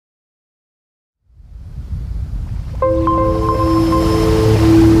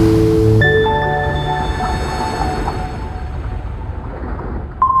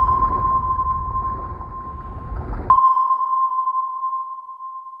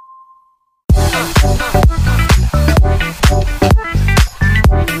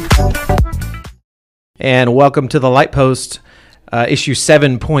And welcome to the Lightpost, issue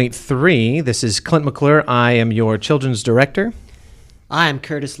 7.3. This is Clint McClure. I am your children's director. I'm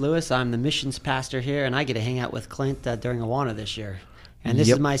Curtis Lewis. I'm the missions pastor here, and I get to hang out with Clint during Awana this year. And this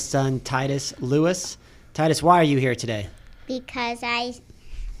is my son, Titus Lewis. Titus, why are you here today? Because I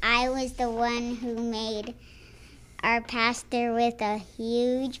was the one who made our pastor with a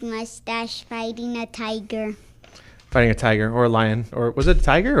huge mustache fighting a tiger. Fighting a tiger or a lion. Or was it a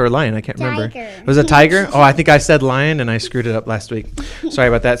tiger or a lion? I can't remember. Tiger. Was it a tiger? Oh, I think I said lion and I screwed it up last week. Sorry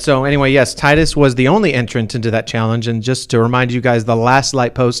about that. So anyway, yes, Titus was the only entrant into that challenge. And just to remind you guys, the last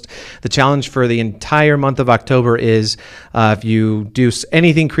Lightpost, the challenge for the entire month of October is if you do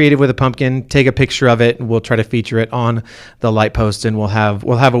anything creative with a pumpkin, take a picture of it and we'll try to feature it on the Lightpost, and we'll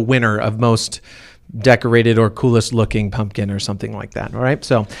have a winner of most decorated or coolest looking pumpkin or something like that. All right,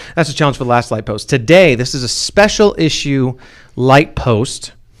 so that's the challenge for the last Lightpost. Today, this is a special issue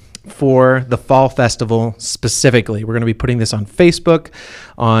Lightpost for the Fall Festival specifically. We're going to be putting this on Facebook,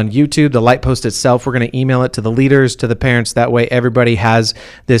 on YouTube, the Lightpost itself. We're going to email it to the leaders, to the parents. That way everybody has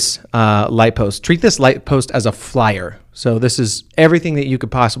this Lightpost. Treat this Lightpost as a flyer. So this is everything that you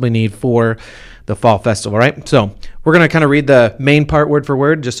could possibly need for the Fall Festival, right? So we're going to kind of read the main part word for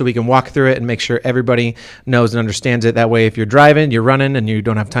word just so we can walk through it and make sure everybody knows and understands it. That way, if you're driving, you're running, and you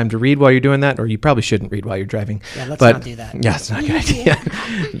don't have time to read while you're doing that, or you probably shouldn't read while you're driving. Yeah, let's not do that. Yeah, it's not a good idea.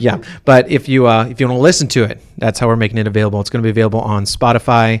 Yeah, but if you want to listen to it, that's how we're making it available. It's going to be available on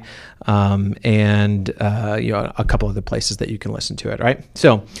Spotify and a couple other places that you can listen to it, right?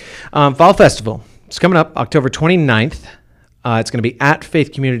 So Fall Festival, it's coming up October 29th. It's going to be at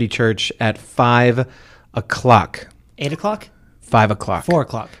Faith Community Church at 5 o'clock. 8 o'clock? 5 o'clock. 4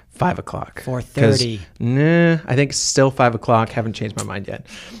 o'clock. 5 o'clock. 4:30. Nah, I think it's still 5 o'clock. Haven't changed my mind yet.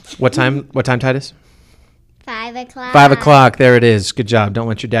 What time, Titus? 5 o'clock. 5 o'clock. There it is. Good job. Don't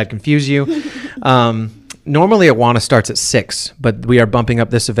let your dad confuse you. Normally, Awana starts at 6, but we are bumping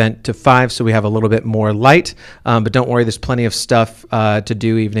up this event to 5, so we have a little bit more light. But don't worry, there's plenty of stuff to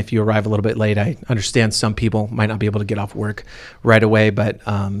do, even if you arrive a little bit late. I understand some people might not be able to get off work right away, but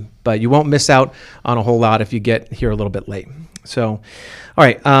you won't miss out on a whole lot if you get here a little bit late. So, all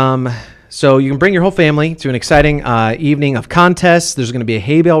right. So you can bring your whole family to an exciting evening of contests. There's going to be a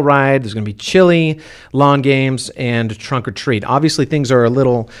hay bale ride. There's going to be chili, lawn games, and trunk or treat. Obviously, things are a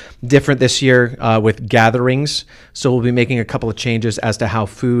little different this year with gatherings. So we'll be making a couple of changes as to how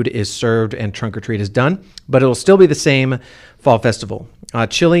food is served and trunk or treat is done. But it'll still be the same Fall Festival.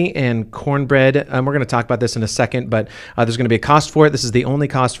 Chili and cornbread. We're going to talk about this in a second, but there's going to be a cost for it. This is the only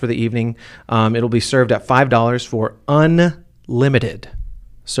cost for the evening. It'll be served at $5 for unlimited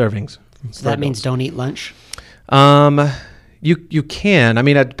servings. So that means don't eat lunch? You can. I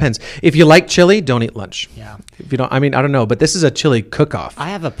mean, it depends. If you like chili, don't eat lunch. Yeah. If you don't, I mean, I don't know, but this is a chili cook-off. I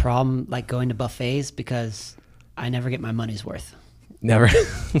have a problem like going to buffets because I never get my money's worth. Never.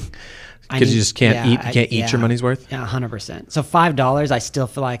 Because you just can't eat. You can't eat your money's worth. Yeah, 100%. So $5, I still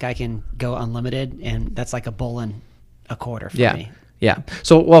feel like I can go unlimited, and that's like a bowl and a quarter for me. Yeah.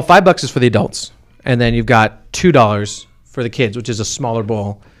 So, well, $5 is for the adults, and then you've got $2 for the kids, which is a smaller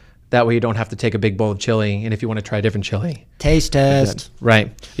bowl. That way you don't have to take a big bowl of chili, and if you want to try a different chili. Taste test. Right.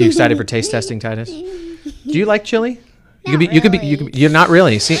 Are you excited for taste testing, Titus? Do you like chili? You're not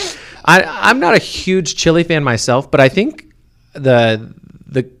really. See, I'm not a huge chili fan myself, but I think the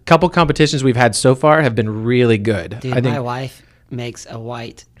couple competitions we've had so far have been really good. Dude, I think, my wife makes a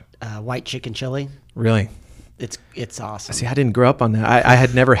white chicken chili. Really? It's awesome. See, I didn't grow up on that. I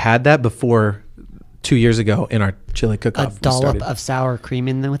had never had that before 2 years ago in our chili cook-off. A dollop of sour cream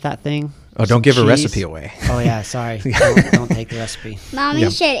in there with that thing. Oh, don't give a recipe away. Oh, yeah, sorry. don't take the recipe. Mommy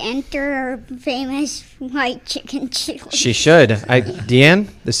should enter her famous white chicken chili. She should. Deanne,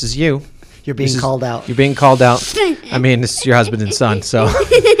 this is you. You're being called out. You're being called out. I mean, this is your husband and son, so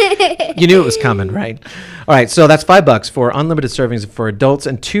you knew it was coming, right? All right, so that's $5 for unlimited servings for adults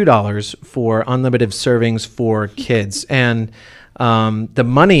and $2 for unlimited servings for kids. And the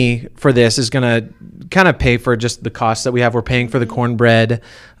money for this is going to kind of pay for just the costs that we have. We're paying for the cornbread.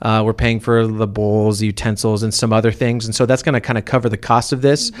 We're paying for the bowls, the utensils, and some other things. And so that's going to kind of cover the cost of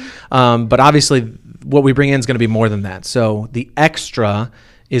this. But obviously, what we bring in is going to be more than that. So the extra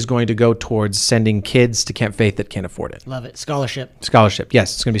is going to go towards sending kids to Camp Faith that can't afford it. Love it. Scholarship.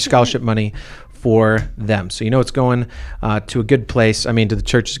 Yes, it's going to be scholarship money for them. So you know it's going to a good place. I mean, to the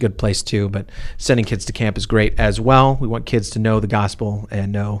church is a good place too, but sending kids to camp is great as well. We want kids to know the gospel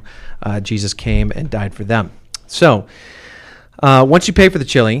and know Jesus came and died for them. So once you pay for the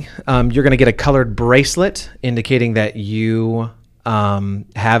chili, you're going to get a colored bracelet indicating that you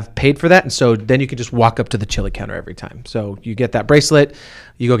have paid for that. And so then you can just walk up to the chili counter every time. So you get that bracelet,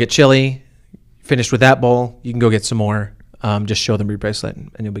 you go get chili, Finished with that bowl, you can go get some more. Just show them your bracelet,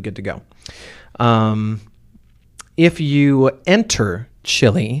 and you'll be good to go. If you enter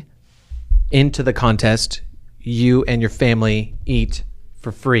chili into the contest, you and your family eat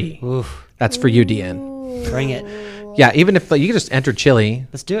for free. Oof. That's for you, Deanne. Bring it. Yeah, even if you can just enter chili.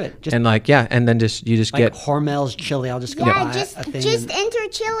 Let's do it. Just And and then you just like get. Hormel's chili. I'll just go Yeah, buy just a thing. enter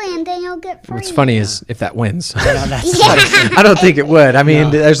chili and then you'll get free. What's funny is if that wins. That's I don't think it would. I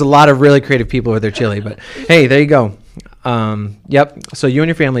mean, there's a lot of really creative people with their chili, but hey, there you go. Yep. So you and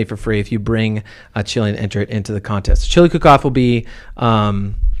your family for free if you bring a chili and enter it into the contest. Chili cook-off will be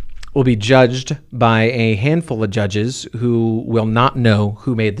judged by a handful of judges who will not know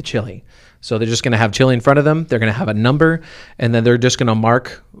who made the chili. So they're just going to have chili in front of them. They're going to have a number, and then they're just going to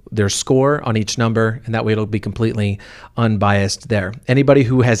mark their score on each number, and that way it'll be completely unbiased there. Anybody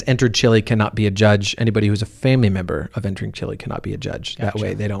who has entered chili cannot be a judge. Anybody who's a family member of entering chili cannot be a judge. Gotcha. That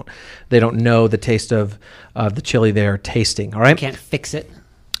way they don't know the taste of the chili they're tasting. All right, can't fix it.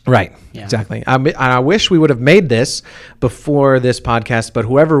 Right, yeah. Exactly. I wish we would have made this before this podcast, but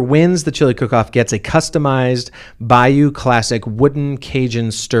whoever wins the chili cook-off gets a customized Bayou Classic wooden Cajun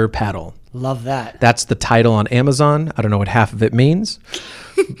stir paddle. Love that. That's the title on Amazon. I don't know what half of it means.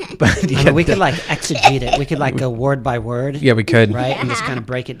 But we could like exegete it. We could like go word by word. Yeah, we could. Right, and just kind of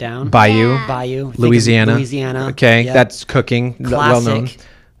break it down. Bayou. Louisiana. Okay, yep. That's cooking. Classic. Well known.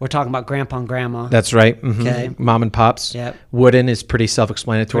 We're talking about grandpa and grandma. That's right. Mm-hmm. Okay. Mom and pops. Yep. Wooden is pretty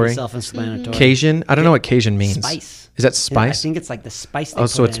self-explanatory. Pretty self-explanatory. Cajun. I don't know what Cajun means. Spice. Is that spice? I think it's like the spice. Oh,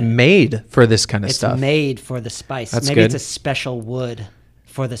 so it's made for this kind of stuff. It's made for the spice. That's Maybe good. it's a special wood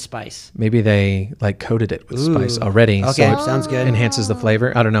for the spice. Maybe they like coated it with spice already. Okay, so sounds good. Enhances the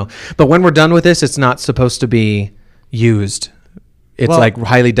flavor. I don't know. But when we're done with this, it's not supposed to be used. It's like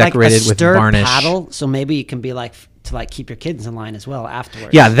highly decorated with varnish. Paddle, so maybe it can be like to like keep your kids in line as well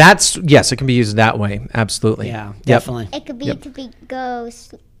afterwards. Yeah, yes, it can be used that way. Absolutely. Yeah, definitely. It could be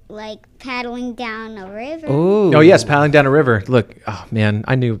like paddling down a river. Ooh. Oh yes, paddling down a river. Look, oh man,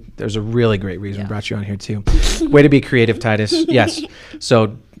 I knew there's a really great reason we brought you on here too. Way to be creative, Titus. Yes.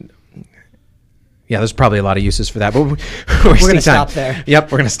 So yeah, there's probably a lot of uses for that, but we're going to stop there.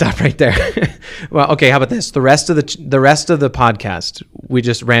 Yep, we're going to stop right there. Well, okay, how about this? The rest of the podcast, we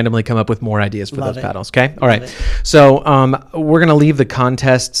just randomly come up with more ideas for those paddles, okay? All right. So we're going to leave the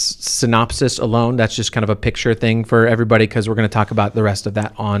contest synopsis alone. That's just kind of a picture thing for everybody because we're going to talk about the rest of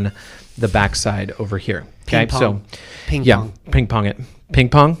that on the backside over here. Okay, ping pong. Ping pong it. Ping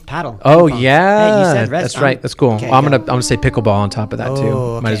pong? Paddle. Oh, ping pong. Yeah. Hey, you said that's right. That's cool. Okay, well, I'm gonna say pickleball on top of that too.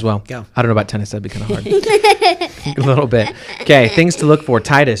 Okay. Might as well. Go. I don't know about tennis. That'd be kind of hard. A little bit. Okay. Things to look for.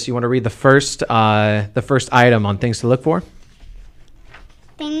 Titus, you want to read the first item on things to look for?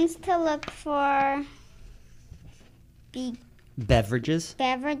 Things to look for. Beverages.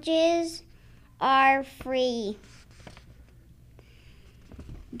 Beverages are free.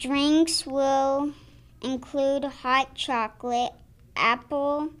 Drinks will include hot chocolate,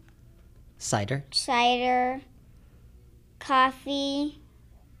 apple cider, coffee,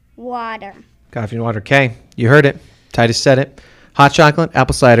 water. Coffee and water. Okay, you heard it. Titus said it. Hot chocolate,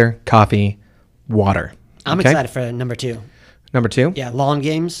 apple cider, coffee, water. I'm excited for number 2. Number 2? Yeah, lawn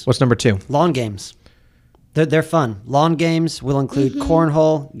games. What's number 2? Lawn games. They're fun. Lawn games will include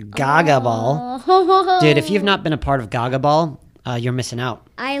cornhole, gaga ball. Dude, if you've not been a part of gaga ball, you're missing out.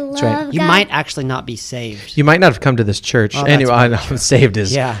 I love You might actually not be saved. You might not have come to this church. Anyway, I know saved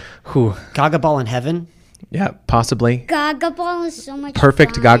is. Yeah. Whew. Gaga ball in heaven. Yeah, possibly. Gaga ball is so much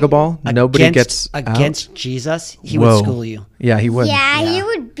Perfect fun. Gaga ball. Nobody gets against out. Jesus. He would school you. Yeah, he would. Yeah, he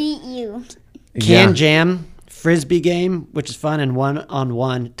would beat you. Can jam, frisbee game, which is fun, and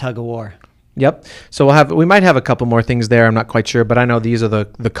one-on-one tug of war. Yep. So we might have a couple more things there. I'm not quite sure, but I know these are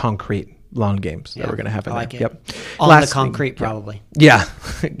the concrete lawn games that we're going to have in there. Yep. On the concrete, probably. Yeah.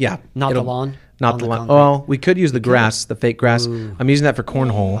 Yeah. Not the lawn. Not the lawn. Oh, we could use the grass, the fake grass. Ooh. I'm using that for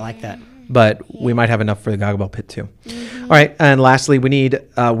cornhole. I like that. But we might have enough for the gaga ball pit too. All right, and lastly, we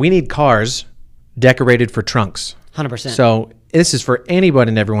need cars decorated for trunks. 100%. So this is for anybody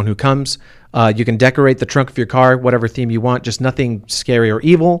and everyone who comes. You can decorate the trunk of your car, whatever theme you want, just nothing scary or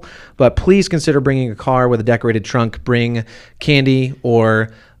evil. But please consider bringing a car with a decorated trunk. Bring candy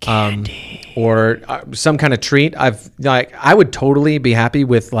or some kind of treat. I would totally be happy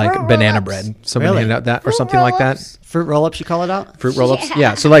with like Fruit banana roll-ups. bread. Somebody handed out that or something like that. Fruit roll-ups, you call it out? Fruit roll-ups,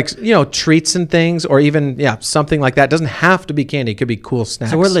 yeah. So like, treats and things, or even, something like that. It doesn't have to be candy. It could be cool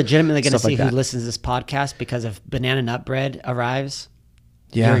snacks. So we're legitimately going to see like who that. listens to this podcast because if banana nut bread arrives,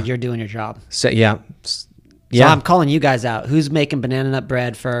 Yeah. you're doing your job. So, yeah. So I'm calling you guys out. Who's making banana nut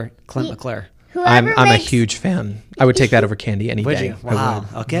bread for Clint McClure? I'm a makes- huge fan. I would take that over candy any Would day. you? I Wow.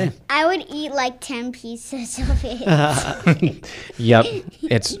 Okay. I would eat like 10 pieces of it. Yep.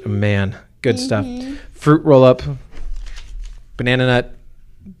 It's, man, good stuff. Mm-hmm. Fruit roll up, banana nut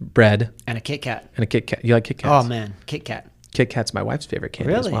bread, And a Kit Kat. and a Kit Kat. You like Kit Kats? Oh man, Kit Kat. Kit Kat's my wife's favorite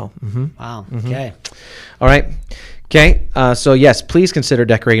candy as Really? well. Wow. Okay. All right. Okay. So yes, please consider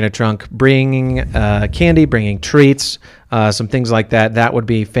decorating a trunk, bringing candy, bringing treats, some things like that. That would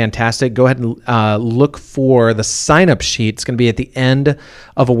be fantastic. Go ahead and look for the sign-up sheet. It's going to be at the end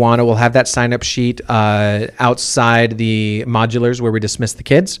of Awana. We'll have that sign-up sheet outside the modulars where we dismiss the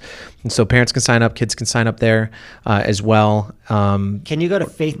kids. And so parents can sign up, kids can sign up there as well. Can you go to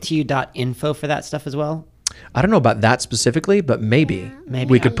faith2u.info for that stuff as well? I don't know about that specifically, but maybe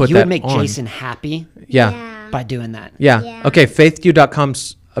we could put you that would make on. Jason happy Yeah. by doing that. Yeah. Yeah. Okay.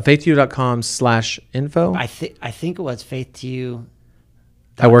 faithyou.com/info. I think it was faith2u.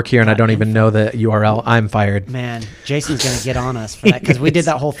 I work here and I don't even info. know the URL. I'm fired. Man, Jason's gonna get on us for that because we did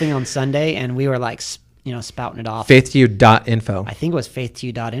that whole thing on Sunday and we were like, spouting it off. faithyou.info. I think it was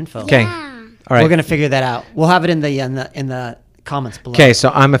faith2u.info. Okay. Yeah. All right. We're gonna figure that out. We'll have it in the comments below. Okay, so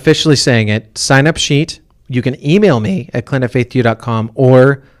I'm officially saying it. Sign up sheet. You can email me at clint@faithyou.com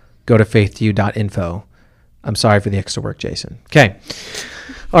or go to faithyou.info. I'm sorry for the extra work, Jason. Okay.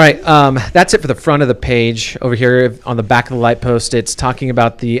 All right. That's it for the front of the page. Over here on the back of the Lightpost, it's talking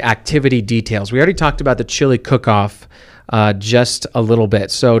about the activity details. We already talked about the chili cook-off just a little bit.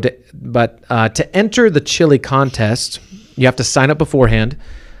 To enter the chili contest, you have to sign up beforehand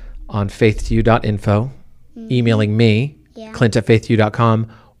on faithyou.info, emailing me, Yeah. clint@faithyou.com,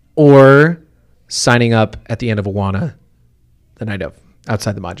 or signing up at the end of Awana the night of,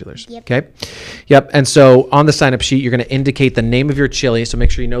 outside the modulars. Yep. Okay. Yep. And so on the sign up sheet, you're going to indicate the name of your chili. So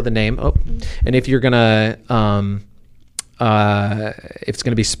make sure you know the name. Oh, and if you're going to, if it's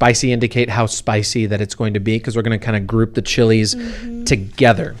going to be spicy, indicate how spicy that it's going to be, because we're going to kind of group the chilies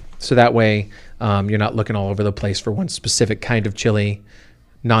together. So that way you're not looking all over the place for one specific kind of chili,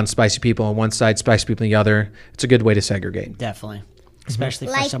 non-spicy people on one side, spicy people on the other. It's a good way to segregate. Definitely, especially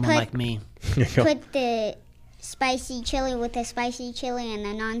for Like someone put- like me. Put the spicy chili with the spicy chili and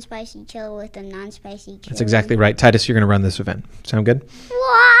the non-spicy chili with the non-spicy chili. That's exactly right. Titus, you're going to run this event. Sound good?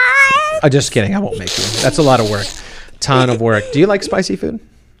 What? Just kidding. I won't make you. That's a lot of work. Ton of work. Do you like spicy food?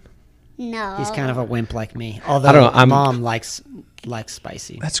 No. He's kind of a wimp like me. Although I don't know, Mom likes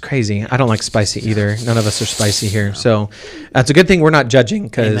spicy. That's crazy. I don't like spicy either. None of us are spicy here. So that's a good thing we're not judging,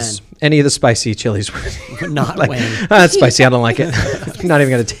 because Amen. any of the spicy chilies were Not like, winning. That's spicy. I don't like it. Not even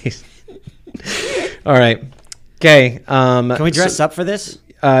going to taste. All right. Okay. Can we dress up for this?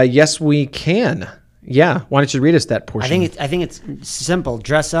 Yes, we can. Yeah. Why don't you read us that portion? I think it's simple.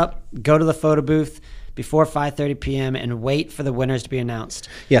 Dress up, go to the photo booth before 5:30 p.m. and wait for the winners to be announced.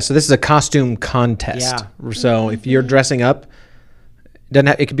 Yeah, so this is a costume contest. So if you're dressing up,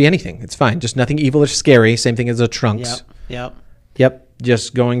 it could be anything. It's fine. Just nothing evil or scary. Same thing as the trunks. Yep. Yep.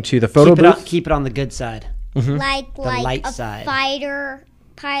 Just going to the photo booth. Keep it on the good side. Like light a side. fighter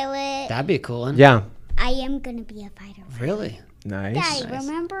pilot. That'd be a cool one. Yeah. I am gonna be a fighter pilot. Really? Nice. Daddy,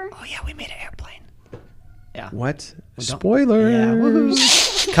 remember? Oh yeah, we made an airplane. Yeah. What? don't- Spoilers. Yeah.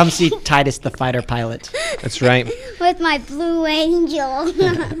 Woohoo. Come see Titus the fighter pilot. That's right. With my blue angel.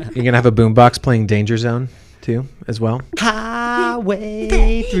 You're going to have a boombox playing Danger Zone too, as well.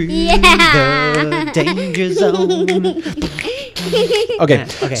 Highway through Yeah. the danger zone. Okay.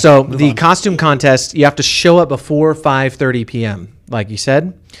 Okay, So move the on. costume contest, you have to show up before 5:30 p.m. Like you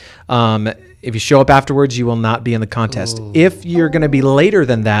said. If you show up afterwards, you will not be in the contest. If you're going to be later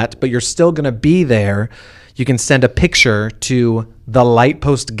than that, but you're still going to be there, you can send a picture to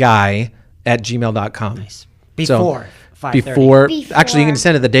thelightpostguy@gmail.com. Nice. Before 5:30. Before, Before. actually, you can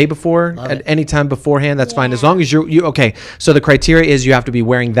send it the day before, Love at it. any time beforehand. That's fine, as Yeah. long as you. Okay, so the criteria is you have to be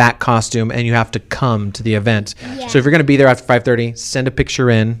wearing that costume and you have to come to the event. Yeah. So if you're going to be there after 5:30, send a picture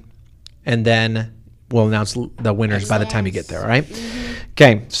in, and then we'll announce the winners by the time you get there. All right.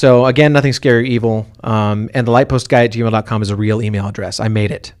 Okay. So again, nothing scary or evil. And the lightpostguy@gmail.com is a real email address. I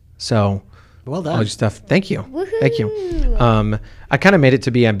made it. So. Well All done. your stuff. Thank you. Thank you. Woohoo. I kind of made it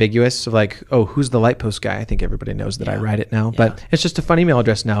to be ambiguous of like, oh, who's the Lightpost guy? I think everybody knows that I write it now, but it's just a fun email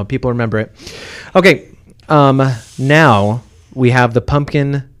address now. People remember it. Okay. Now we have the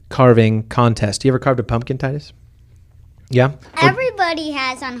pumpkin carving contest. You ever carved a pumpkin, Titus? Yeah. Everybody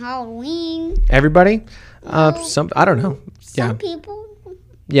has on Halloween. Everybody? Well, Some. I don't know. Some people.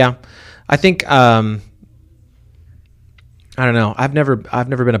 Yeah. I think. I don't know. I've never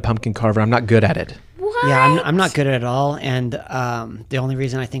been a pumpkin carver. I'm not good at it. What? Yeah, I'm not good at it all, and the only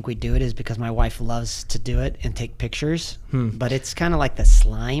reason I think we do it is because my wife loves to do it and take pictures. But it's kind of like the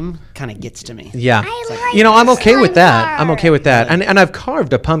slime kind of gets to me. Yeah, I you know, I'm okay with that. slime I'm okay with that. And I've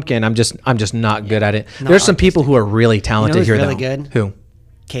carved a pumpkin. I'm just not good at it. There's some people who are really talented who's here, really though. good? Who?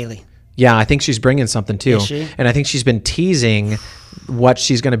 Kaylee. Yeah, I think she's bringing something too. Is she? And I think she's been teasing what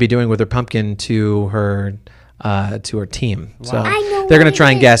she's going to be doing with her pumpkin to her team. So I know they're going what to try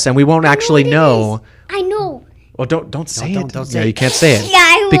it and is. guess, and we won't actually know. I know. Well, don't say it. don't say Yeah, it. you can't say it. Yeah,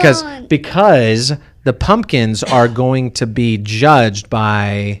 I won't. because the pumpkins are going to be judged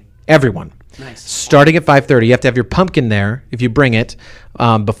by everyone. Nice. Starting at 5:30, you have to have your pumpkin there if you bring it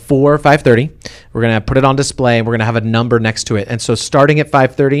before 5:30. We're gonna put it on display, and we're gonna have a number next to it. And so, starting at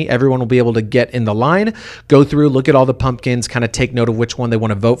 5:30, everyone will be able to get in the line, go through, look at all the pumpkins, kind of take note of which one they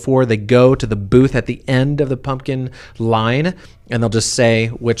want to vote for. They go to the booth at the end of the pumpkin line, and they'll just say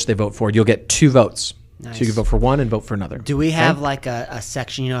which they vote for. You'll get 2 votes. Nice. So you can vote for one and vote for another. Do we have like a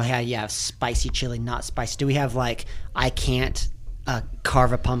section, you know, how you have spicy chili, not spicy? Do we have like, I can't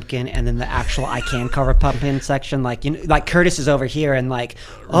carve a pumpkin, and then the actual I can carve a pumpkin section? Like, you know, like Curtis is over here, and like,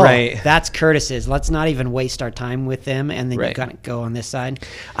 oh, Right. that's Curtis's. Let's not even waste our time with them, and then you Right. gotta go on this side.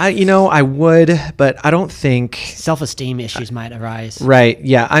 I would, but I don't think. Self-esteem issues might arise. Right.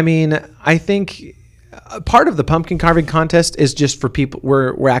 Yeah. I mean, I think part of the pumpkin carving contest is just for people.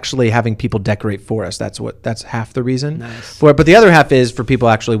 We're actually having people decorate for us. That's half the reason Nice. for it. But the other half is for people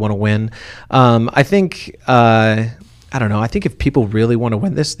who actually want to win. I think. I don't know. I think if people really want to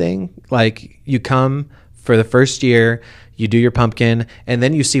win this thing, like you come for the first year, you do your pumpkin, and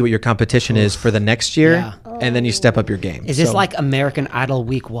then you see what your competition is for the next year, Yeah. and then you step up your game. Is this So- like American Idol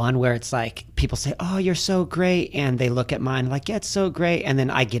week 1, where it's like people say, "Oh, you're so great," and they look at mine like, "Yeah, it's so great," and then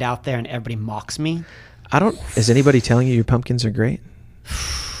I get out there and everybody mocks me? I don't. Is anybody telling you your pumpkins are great?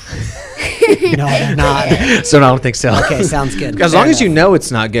 No, they're not. So I don't think so. Okay, sounds good. As Fair long as you enough. know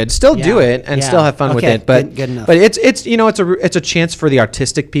it's not good, still do Yeah, it and yeah. still have fun with Okay, it. But good enough. But it's you know it's a chance for the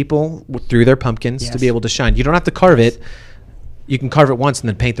artistic people through their pumpkins to Yes. be able to shine. You don't have to carve it. You can carve it once and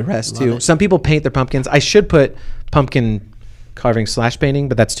then paint the rest too. it. Some people paint their pumpkins. I should put pumpkin carving / painting,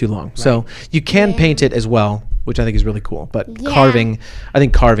 but that's too long. So you can paint it as well, which I think is really cool. But Yeah. carving, I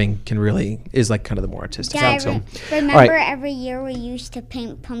think carving is like kind of the more artistic Yeah, I side. So remember all right. every year we used to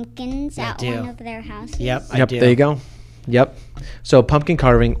paint pumpkins at do. one of their houses. Yep, I Yep, do. there you go. Yep. So pumpkin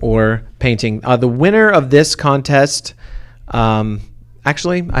carving or painting. The winner of this contest,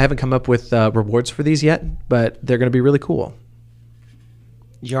 actually, I haven't come up with rewards for these yet, but they're going to be really cool.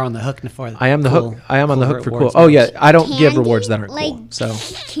 You're on the hook for I am the cool- hook. I am on the cool hook for cool. rewards Oh yeah, ones. I don't give Candy? rewards that aren't Like cool. So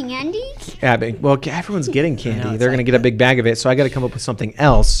candy? yeah, well, everyone's getting candy. it's They're going to like get a big bag of it. So I got to come up with something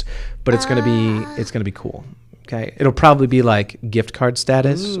else, but it's going to be cool. Okay, it'll probably be like gift card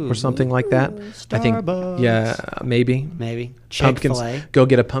status or something like that. I think, yeah, maybe. Maybe. Pumpkins. Chick-fil-A. Go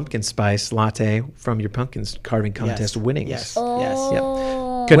get a pumpkin spice latte from your pumpkin carving contest winnings. Yes.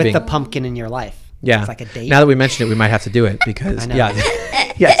 Oh. Could With be. the pumpkin in your life. Yeah. It's like a date. Now that we mentioned it, we might have to do it because I know. yeah,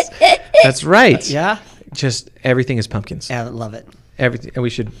 yes, that's right. Yeah? Just everything is pumpkins. Yeah, I love it. Everything, and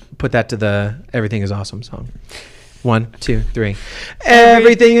we should put that to the "Everything Is Awesome" song. 1, 2, 3.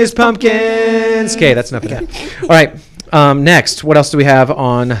 Everything is pumpkins. Okay, that's enough of that. All right. Next, what else do we have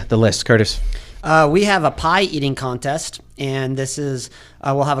on the list, Curtis? We have a pie eating contest, and this is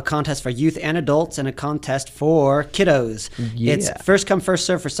we'll have a contest for youth and adults and a contest for kiddos. Yeah. It's first come, first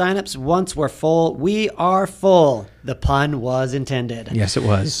serve for signups. Once we're full, we are full. The pun was intended. Yes, it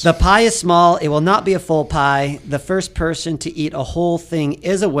was. The pie is small. It will not be a full pie. The first person to eat a whole thing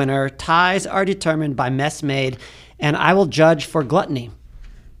is a winner. Ties are determined by mess made, and I will judge for gluttony.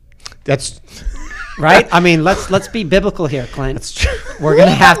 That's Right? I mean, let's be biblical here, Clint. that's true. We're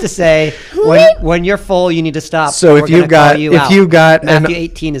gonna have to say when you're full, you need to stop. So if We're you've gonna call got- you if out. you've got an- Matthew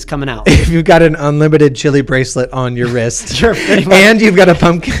 18 is coming out. If you've got an unlimited chili bracelet on your wrist, Sure, pretty much. and you've got a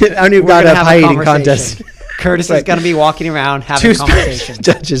pumpkin, and you've We're got gonna a have pie eating conversation. contest. Curtis is Right. gonna be walking around having Two a conversation.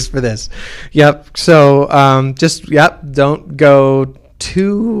 judges for this. Yep. So don't go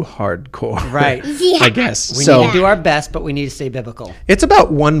too hardcore. Right. Yeah. I guess. We so need to do our best, but we need to stay biblical. it's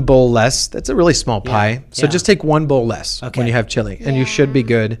about 1 bowl less. That's a really small pie. So yeah. just take 1 bowl less Okay. when you have chili, and you should be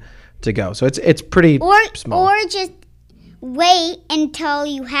good to go. So it's pretty small. Or just wait until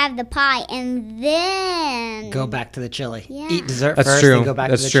you have the pie and then Go back to the chili. Yeah. Eat dessert That's first, true. then go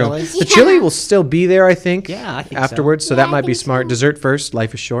back That's to the true. chili. The chili will still be there, I think. Yeah, I think so. afterwards. So Yeah, that I might be think smart. so. Dessert first.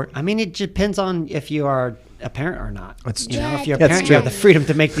 Life is short. I mean, it depends on if you are a parent or not. That's you know, true. if you're a That's parent, true. you have the freedom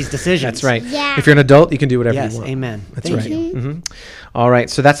to make these decisions. That's right. Yeah. If you're an adult, you can do whatever Yes, you want. amen. That's Thank right. you. Mhm. All right.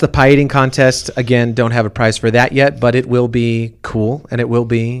 So that's the pie eating contest. Again, don't have a prize for that yet, but it will be cool and it will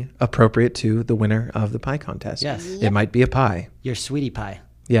be appropriate to the winner of the pie contest. Yes. It might be a pie. Your sweetie pie.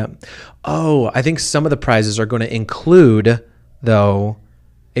 Yeah. Oh, I think some of the prizes are going to include, though,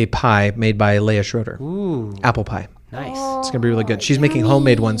 a pie made by Leah Schroeder. Ooh, Apple pie. nice. It's going to be really good. She's making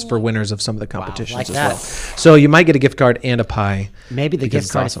homemade ones for winners of some of the competitions like as that. well. So you might get a gift card and a pie. Maybe the because gift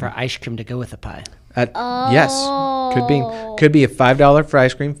it's card awesome. is for ice cream to go with the pie. Yes, could be a $5 for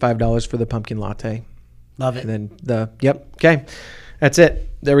ice cream, $5 for the pumpkin latte, Love it. and then okay, that's it.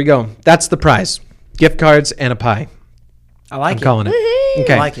 There we go. That's the prize: gift cards and a pie. I like I'm it. calling it.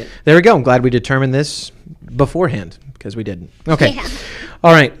 Okay, I like it. There we go. I'm glad we determined this beforehand because we didn't. Okay, Yeah.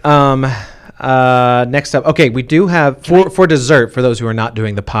 all right. Next up, okay, we do have for dessert. For those who are not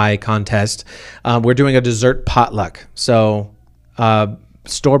doing the pie contest, we're doing a dessert potluck. So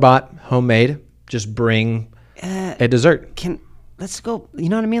store-bought, homemade. Just bring a dessert. Let's go. You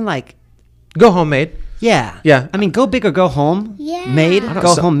know what I mean? Like, Go homemade. yeah. Yeah. I mean, go big or go home. Yeah. Made. I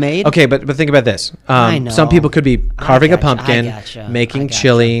Go So- homemade. Okay, but think about this. I know. Some people could be carving a gotcha, I pumpkin, gotcha, making I gotcha.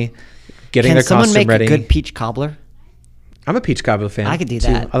 chili, getting Can their someone costume make ready. a good peach cobbler? I'm a peach cobbler fan. I could do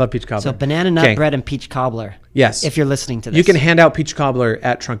too. that. I love peach cobbler. So banana nut Okay. bread and peach cobbler. Yes. If you're listening to this. You can hand out peach cobbler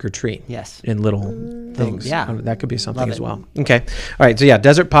at trunk or treat. Yes. In little things. yeah. That could be something Love as it. well. Okay. All right. So yeah,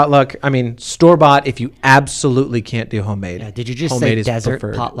 desert potluck. I mean, store bought if you absolutely can't do homemade. Yeah, did you just Homemade say is desert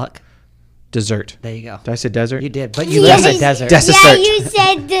preferred. potluck? Dessert. There you go. Did I say desert? You did, but you said desert. Des- Yeah, Dessert. you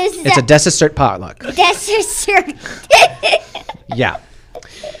said this. It's a dessert potluck. Dessert. Yeah.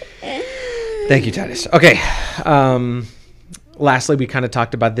 Thank you, Titus. Okay. Lastly, we kind of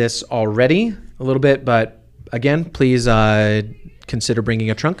talked about this already a little bit, but again, please consider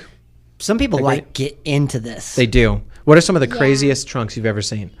bringing a trunk. Some people Agree. like get into this. They do. What are some of the Yeah. craziest trunks you've ever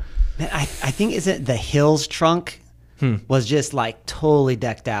seen? Man, I think is it the Hills trunk was just like totally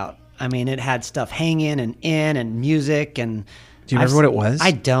decked out. I mean, it had stuff hanging and music and. Do you remember what it was?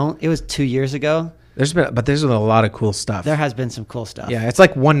 I don't. It was 2 years ago. There's a lot of cool stuff. There has been some cool stuff. Yeah, it's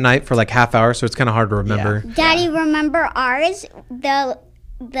like one night for like half hour, so it's kind of hard to remember. Daddy, remember ours? The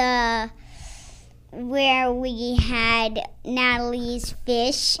where we had Natalie's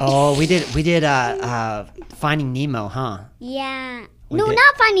fish. Oh, we did Finding Nemo, huh? Yeah. We No, did.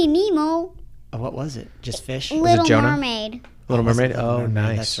 not Finding Nemo. Oh, what was it? Just fish? Little Jonah? Mermaid. Little Was it Mermaid. Little Oh, Mermaid?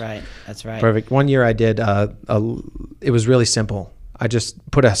 nice. That's right. That's right. Perfect. One year I did. It was really simple. I just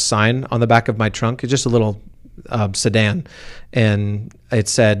put a sign on the back of my trunk. It's just a little sedan, and it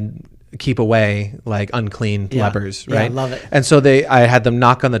said "keep away," like unclean Yeah. lepers. Yeah, I Right. love it. And so I had them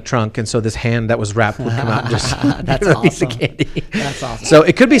knock on the trunk, and so this hand that was wrapped would come out and just That's give a piece of awesome. candy. That's awesome. So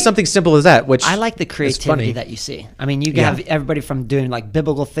it could be something simple as that. Which I like the is creativity funny. that you see. I mean, you Yeah. have everybody from doing like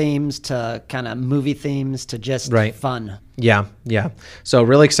biblical themes to kind of movie themes to just Right. fun. Yeah. So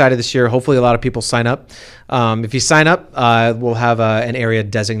really excited this year. Hopefully a lot of people sign up. If you sign up, we'll have an area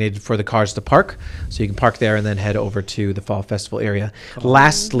designated for the cars to park. So you can park there and then head over to the Fall Festival area.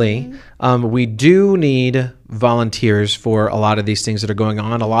 Lastly, we do need volunteers for a lot of these things that are going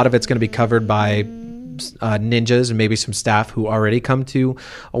on. A lot of it's going to be covered by ninjas and maybe some staff who already come to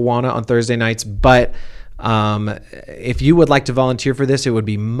Awana on Thursday nights. But if you would like to volunteer for this, it would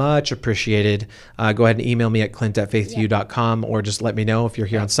be much appreciated. Go ahead and email me at clint@faithu.com or just let me know if you're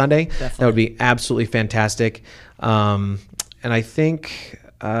here on Sunday. That would be absolutely fantastic. And I think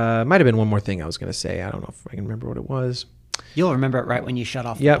might have been one more thing I was going to say. I don't know if I can remember what it was. You'll remember it right when you shut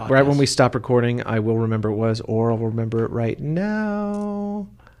off the Yep, podcast. right when we stop recording, I will remember it was, or I'll remember it right now.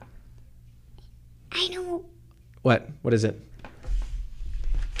 I know. What? What is it?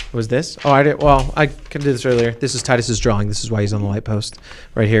 Was this? Oh, I did. Well, I can do this earlier. This is Titus's drawing. This is why he's on the Lightpost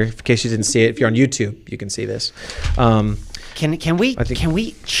right here. In case you didn't see it, if you're on YouTube, you can see this. Can we I think- can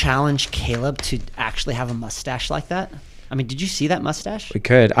we challenge Caleb to actually have a mustache like that? I mean, did you see that mustache? We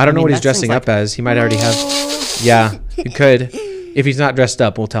could. I don't know mean, what he's that thing's dressing like- up as. He might already have. Yeah, you could. If he's not dressed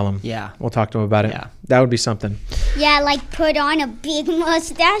up, we'll tell him. Yeah. We'll talk to him about it. Yeah. That would be something. Yeah, like put on a big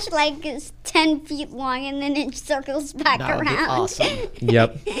mustache, like it's 10 feet long, and then it circles back That would be around. awesome.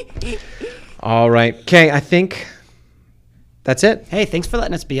 Yep. All right. Okay, I think that's it. Hey, thanks for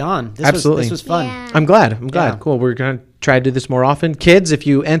letting us be on. Absolutely. This was fun. Yeah. I'm glad. Yeah. Cool. We're going to try to do this more often. Kids, if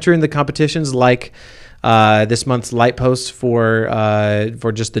you enter in the competitions like this month's Lightpost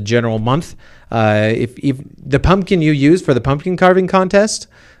for just the general month, if the pumpkin you use for the pumpkin carving contest,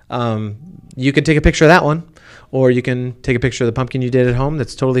 you can take a picture of that one. or you can take a picture of the pumpkin you did at home.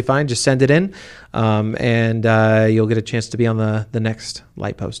 That's totally fine. Just send it in, and you'll get a chance to be on the next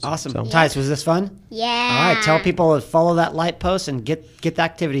light post. Awesome. So, Titus, was this fun? Yeah. All right, tell people to follow that light post and get the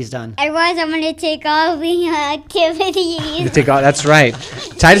activities done. Otherwise, I'm going to take all the activities. That's right.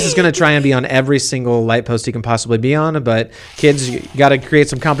 Titus is going to try and be on every single light post he can possibly be on, but kids, you got to create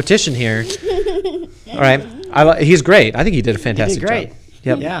some competition here. All right. He's great. I think he did a fantastic You did great. job.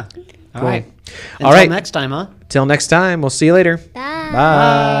 Yep. Yeah. All Cool. right. All Until right. next time, huh? Till next time. We'll see you later. Bye.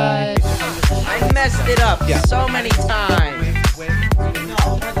 Bye. I messed it up so many times.